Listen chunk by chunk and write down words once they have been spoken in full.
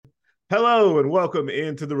Hello and welcome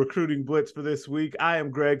into the Recruiting Blitz for this week. I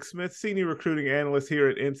am Greg Smith, Senior Recruiting Analyst here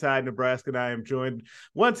at Inside Nebraska, and I am joined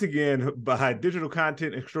once again by digital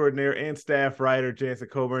content extraordinaire and staff writer Jansen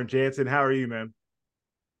Coburn. Jansen, how are you, man?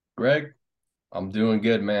 Greg, I'm doing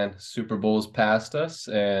good, man. Super Bowl's past us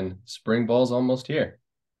and spring ball's almost here.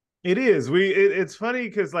 It is. It's funny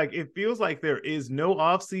because it feels like there is no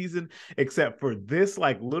off season except for this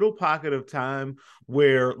little pocket of time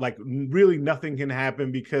where really nothing can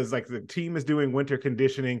happen because the team is doing winter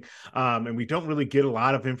conditioning, and we don't really get a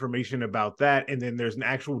lot of information about that. And then there's an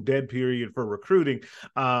actual dead period for recruiting,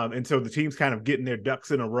 and so the team's kind of getting their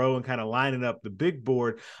ducks in a row and kind of lining up the big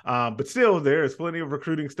board. But still, there is plenty of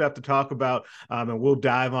recruiting stuff to talk about, and we'll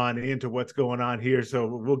dive on into what's going on here. So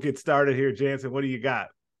we'll get started here, Jansen. What do you got?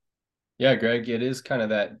 Yeah, Greg, it is kind of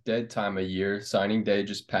that dead time of year. Signing day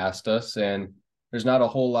just passed us, and there's not a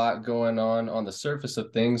whole lot going on the surface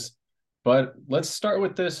of things. But let's start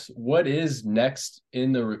with this. What is next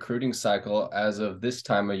in the recruiting cycle as of this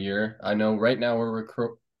time of year? I know right now we're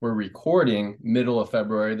recording middle of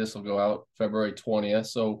February. This will go out February 20th.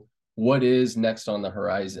 So what is next on the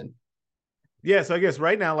horizon? Yeah, so I guess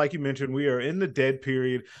right now, like you mentioned, we are in the dead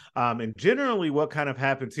period. And generally what kind of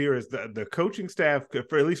happens here is the coaching staff,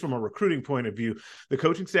 for at least from a recruiting point of view, the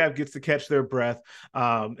coaching staff gets to catch their breath.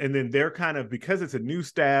 And then they're kind of, because it's a new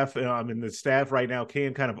staff, and the staff right now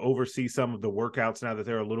can kind of oversee some of the workouts now that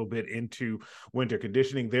they're a little bit into winter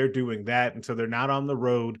conditioning. They're doing that. And so they're not on the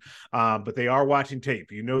road, but they are watching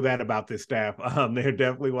tape. You know that about this staff. They're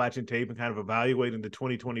definitely watching tape and kind of evaluating the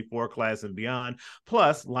 2024 class and beyond,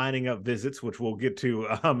 plus lining up visits, which we'll get to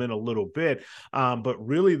in a little bit. But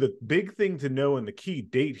really the big thing to know and the key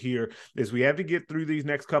date here is we have to get through these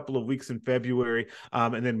next couple of weeks in February.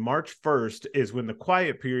 And then March 1st is when the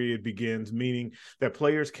quiet period begins, meaning that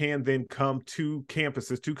players can then come to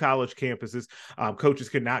campuses, to college campuses. Coaches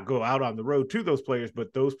cannot go out on the road to those players,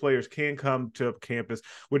 but those players can come to campus,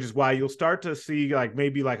 which is why you'll start to see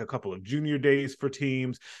maybe a couple of junior days for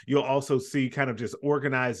teams. You'll also see kind of just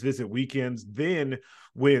organized visit weekends. Then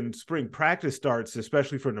when spring practice starts,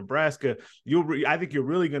 especially for Nebraska, I think you're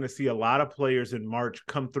really going to see a lot of players in March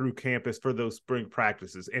come through campus for those spring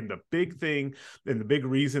practices. And the big thing and the big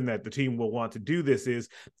reason that the team will want to do this is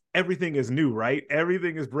everything is new, right?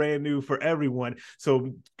 Everything is brand new for everyone.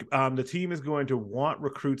 So the team is going to want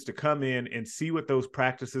recruits to come in and see what those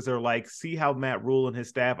practices are like, see how Matt Rhule and his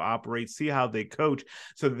staff operate, see how they coach,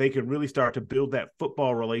 so that they can really start to build that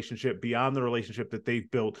football relationship beyond the relationship that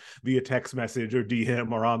they've built via text message or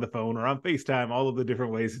DM or on the phone or on FaceTime, all of the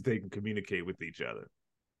different ways that they can communicate with each other.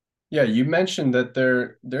 Yeah, you mentioned that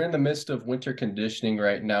they're in the midst of winter conditioning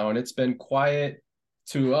right now, and it's been quiet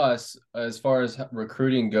to us as far as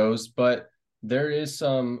recruiting goes, but there is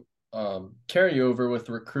some carryover with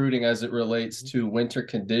recruiting as it relates to winter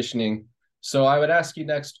conditioning. So I would ask you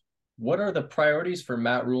next, what are the priorities for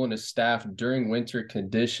Matt Rhule and his staff during winter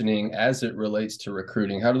conditioning as it relates to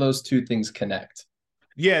recruiting? How do those two things connect?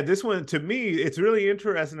 Yeah, this one to me, it's really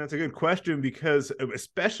interesting. That's a good question because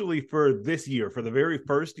especially for this year, for the very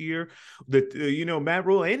first year, that Matt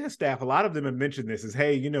Rhule and his staff, a lot of them have mentioned this is,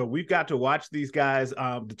 hey, we've got to watch these guys,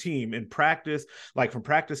 the team in practice, like from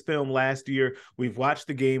practice film last year. We've watched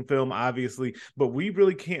the game film, obviously, but we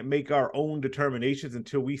really can't make our own determinations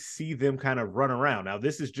until we see them kind of run around. Now,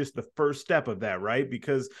 this is just the first step of that, right?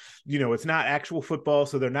 Because it's not actual football,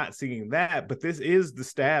 so they're not seeing that, but this is the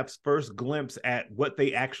staff's first glimpse at what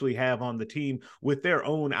they actually have on the team with their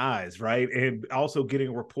own eyes, right? And also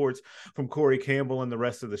getting reports from Corey Campbell and the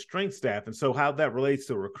rest of the strength staff. And so how that relates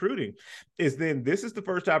to recruiting is then this is the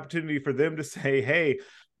first opportunity for them to say, hey,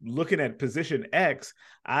 looking at position X,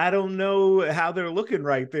 I don't know how they're looking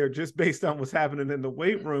right there just based on what's happening in the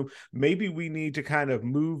weight room. Maybe we need to kind of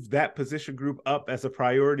move that position group up as a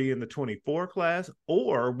priority in the 24 class,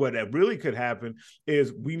 or what really could happen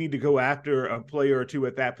is we need to go after a player or two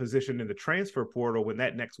at that position in the transfer portal when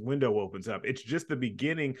that next window opens up. It's just the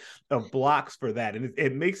beginning of blocks for that. And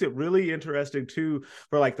it makes it really interesting too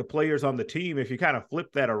for the players on the team. If you kind of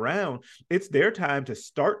flip that around, it's their time to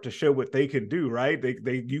start to show what they can do, right?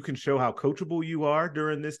 You can show how coachable you are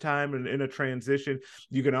during this time and in a transition.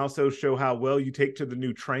 You can also show how well you take to the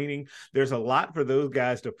new training. There's a lot for those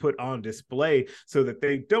guys to put on display so that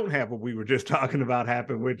they don't have what we were just talking about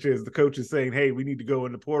happen, which is the coach is saying, hey, we need to go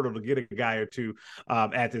in the portal to get a guy or two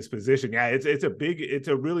at this position. Yeah, it's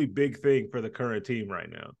a really big thing for the current team right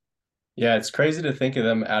now. Yeah, it's crazy to think of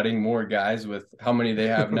them adding more guys with how many they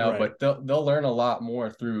have now, Right. but they'll learn a lot more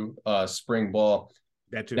through spring ball.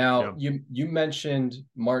 That too. Now, Yeah. you mentioned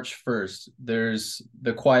March 1st. There's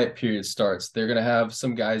the quiet period starts. They're going to have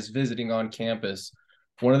some guys visiting on campus.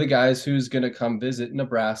 one of the guys who's going to come visit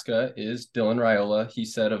Nebraska is Dylan Raiola. He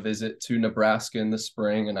said a visit to Nebraska in the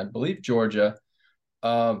spring, and I believe Georgia.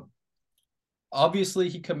 Um, Obviously,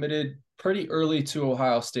 he committed pretty early to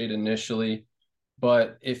Ohio State initially.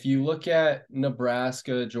 But if you look at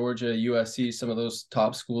Nebraska, Georgia, USC, some of those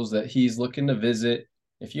top schools that he's looking to visit,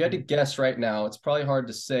 if you had to guess right now, it's probably hard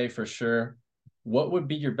to say for sure. What would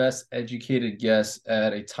be your best educated guess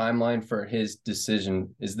at a timeline for his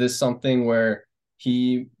decision? Is this something where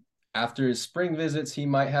he, after his spring visits, he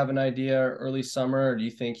might have an idea early summer, or do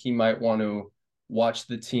you think he might want to watch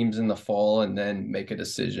the teams in the fall and then make a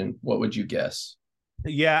decision? What would you guess?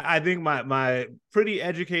 Yeah, I think my pretty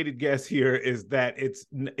educated guess here is that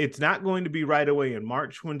it's not going to be right away in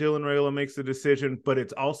March when Dylan Raiola makes the decision, but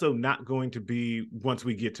it's also not going to be once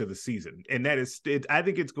we get to the season. And that is, I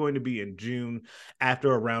think it's going to be in June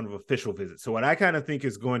after a round of official visits. So what I kind of think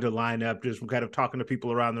is going to line up, just from kind of talking to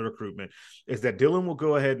people around the recruitment, is that Dylan will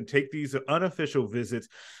go ahead and take these unofficial visits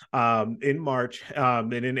in March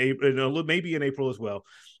and in April, maybe in April as well.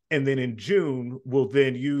 And then in June, we'll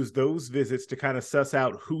then use those visits to kind of suss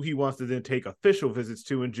out who he wants to then take official visits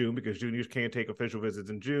to in June, because juniors can't take official visits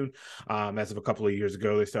in June. As of a couple of years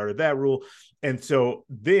ago, they started that rule. And so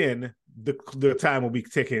then the time will be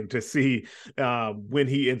ticking to see when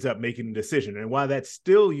he ends up making a decision. And why that's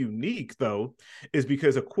still unique, though, is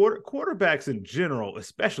because quarterbacks in general,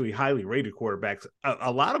 especially highly rated quarterbacks,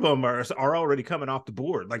 a lot of them are already coming off the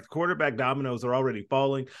board. Like the quarterback dominoes are already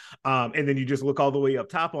falling. And then you just look all the way up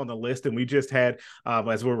top on the list. And we just had,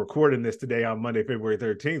 as we're recording this today on Monday, February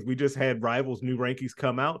 13th, we just had Rivals' new rankings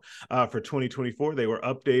come out for 2024. They were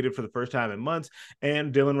updated for the first time in months.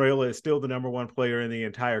 And Dylan Raiola is still the number one player in the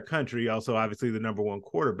entire country. Also, obviously, the number one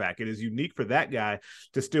quarterback. It is unique for that guy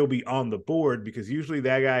to still be on the board, because usually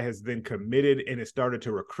that guy has then committed and has started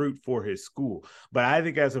to recruit for his school. But I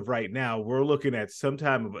think as of right now, we're looking at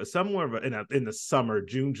somewhere in the summer,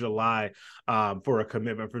 June, July, for a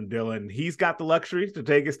commitment from Dylan. He's got the luxury to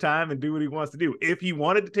take his time and do what he wants to do. If he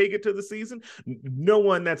wanted to take it to the season, no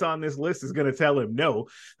one that's on this list is going to tell him no.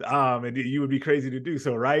 And you would be crazy to do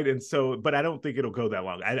so, right? And so, but I don't think it'll go that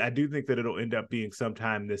long. I do think that it'll end up being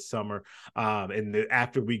sometime this summer,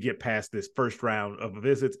 after we get past this first round of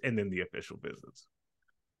visits and then the official visits.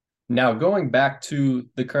 Now, going back to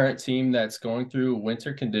the current team that's going through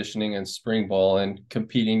winter conditioning and spring ball and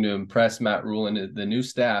competing to impress Matt Rule and the new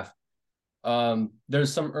staff,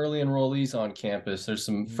 there's some early enrollees on campus. There's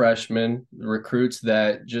some freshmen recruits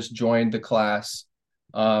that just joined the class.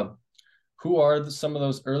 Who are some of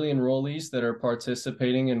those early enrollees that are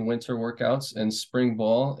participating in winter workouts and spring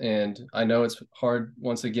ball? And I know it's hard,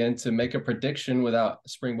 once again, to make a prediction without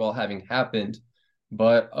spring ball having happened.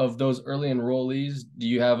 But of those early enrollees, do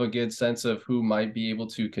you have a good sense of who might be able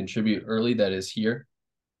to contribute early that is here?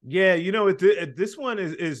 Yeah, this one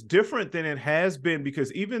is different than it has been,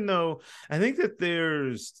 because even though I think that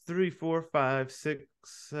there's 3, 4, 5, 6,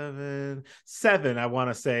 7, I want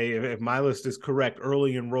to say, if my list is correct,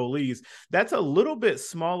 early enrollees, that's a little bit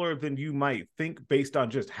smaller than you might think based on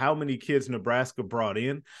just how many kids Nebraska brought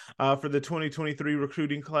in for the 2023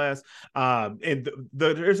 recruiting class. And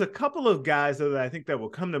there's a couple of guys that I think that will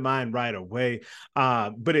come to mind right away.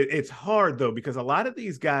 But it's hard, though, because a lot of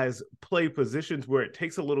these guys play positions where it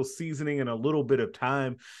takes a little seasoning and a little bit of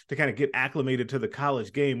time to kind of get acclimated to the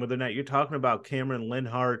college game, whether or not you're talking about Cameron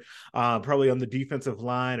Lenhart, probably on the defensive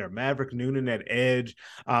line, or Maverick Noonan at edge.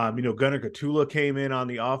 Gunnar Gatula came in on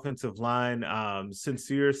the offensive line.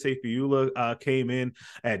 Sincere Seifiula came in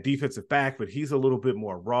at defensive back, but he's a little bit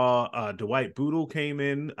more raw. Dwight Boodle came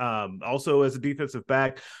in also as a defensive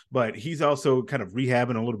back, but he's also kind of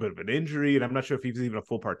rehabbing a little bit of an injury, and I'm not sure if he's even a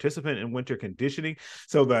full participant in winter conditioning.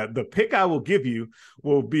 So the pick I will give you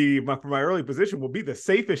will be for my early position will be the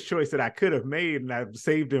safest choice that I could have made, and I've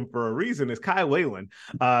saved him for a reason, is Kai Whalen,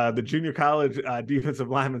 the junior college defensive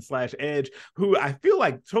lineman / edge, who I feel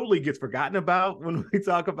like totally gets forgotten about when we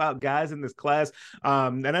talk about guys in this class.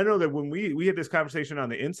 And I know that when we had this conversation on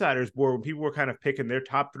the Insiders board, when people were kind of picking their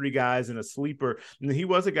top 3 guys in a sleeper, and he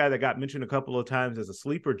was a guy that got mentioned a couple of times as a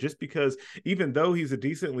sleeper, just because even though he's a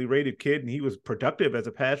decently rated kid and he was productive as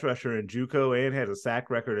a pass rusher in JUCO and has a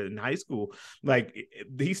sack record in high school, like,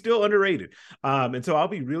 he's still underrated. And so I'll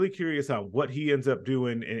be really curious on what he ends up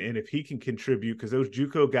doing and if he can contribute, because those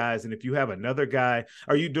JUCO guys, and if you have another guy,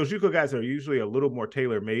 those JUCO guys are usually a little more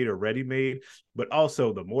tailor-made or ready-made, but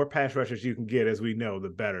also the more pass rushers you can get, as we know, the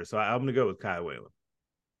better. So I'm going to go with Kai Whalen.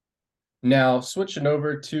 Now, switching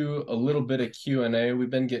over to a little bit of Q&A, we've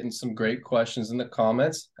been getting some great questions in the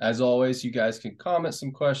comments. As always, you guys can comment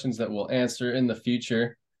some questions that we'll answer in the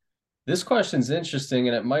future. This question's interesting,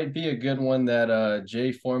 and it might be a good one that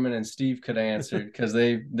Jay Foreman and Steve could answer because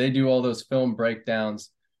they do all those film breakdowns.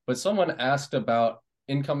 But someone asked about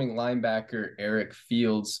incoming linebacker Eric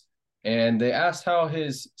Fields, and they asked how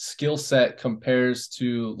his skill set compares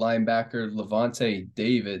to linebacker Levante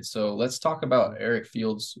David. So let's talk about Eric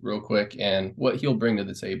Fields real quick and what he'll bring to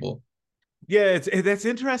the table. Yeah, that's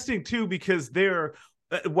interesting too, because they're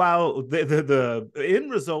while the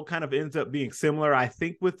end result kind of ends up being similar, I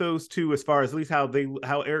think, with those two, as far as at least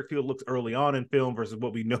how Eric Field looks early on in film versus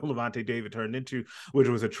what we know Levante David turned into, which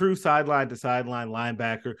was a true sideline to sideline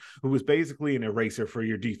linebacker who was basically an eraser for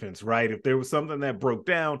your defense, right? If there was something that broke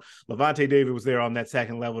down, Levante David was there on that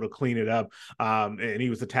second level to clean it up, and he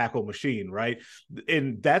was a tackle machine, right?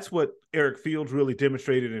 And that's what Eric Fields really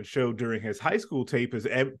demonstrated and showed during his high school tape. Is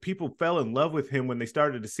people fell in love with him when they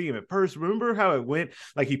started to see him at first. Remember how it went?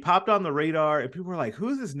 Like, he popped on the radar and people were like,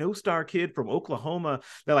 who's this no-star kid from Oklahoma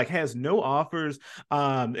that like has no offers?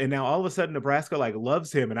 And now all of a sudden Nebraska like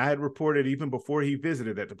loves him. And I had reported even before he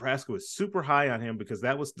visited that Nebraska was super high on him because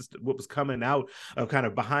that was just what was coming out of kind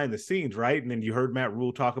of behind the scenes, right? And then you heard Matt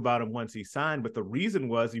Rule talk about him once he signed. But the reason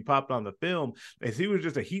was he popped on the film as he was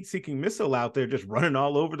just a heat-seeking missile out there, just running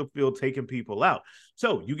all over the field, taking people out.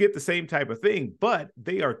 So you get the same type of thing, but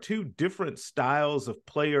they are two different styles of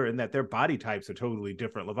player in that their body types are totally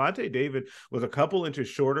different. Levante David was a couple inches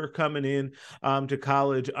shorter coming in to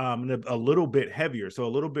college, and a little bit heavier, so a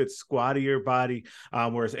little bit squattier body,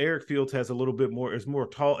 whereas Eric Fields has a little bit more, is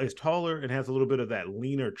taller and has a little bit of that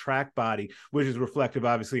leaner track body, which is reflective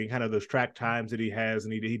obviously in kind of those track times that he has,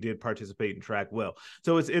 and he did participate in track well.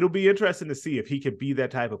 So it'll be interesting to see if he could be that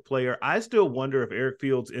type of player. I still wonder if Eric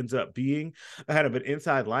Fields ends up being kind of an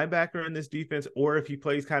inside linebacker in this defense, or if he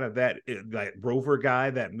plays kind of that rover guy,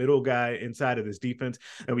 that middle guy inside of this defense.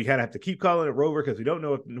 And we kind of have to keep calling it rover because we don't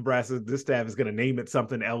know if Nebraska, this staff, is going to name it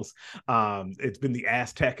something else. It's been the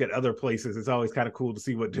Aztec at other places. It's always kind of cool to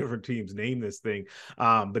see what different teams name this thing.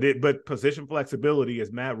 But position flexibility,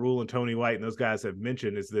 as Matt Rule and Tony White and those guys have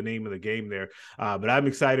mentioned, is the name of the game there. But I'm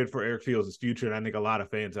excited for Eric Fields' future, and I think a lot of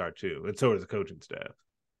fans are too, and so is the coaching staff.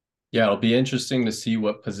 Yeah, it'll be interesting to see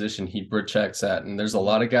what position he checks at. And there's a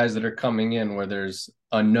lot of guys that are coming in where there's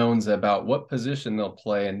unknowns about what position they'll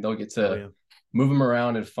play, and they'll get to move them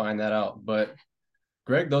around and find that out. But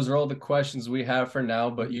Greg, those are all the questions we have for now,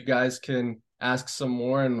 but you guys can ask some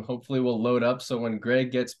more and hopefully we'll load up. So when Greg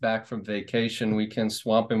gets back from vacation, we can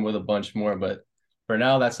swamp him with a bunch more. But for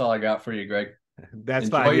now, that's all I got for you, Greg. That's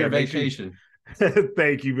Enjoy fine. your vacation.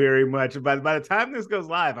 Thank you very much. By the time this goes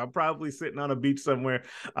live, I'm probably sitting on a beach somewhere.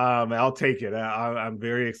 I'll take it. I'm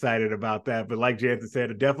very excited about that. But like Jansen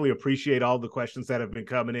said, I definitely appreciate all the questions that have been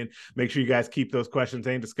coming in. Make sure you guys keep those questions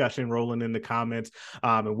and discussion rolling in the comments.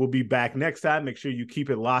 And we'll be back next time. Make sure you keep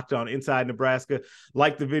it locked on Inside Nebraska.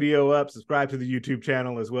 Like the video up, subscribe to the YouTube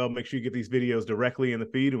channel as well. Make sure you get these videos directly in the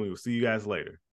feed, and we will see you guys later.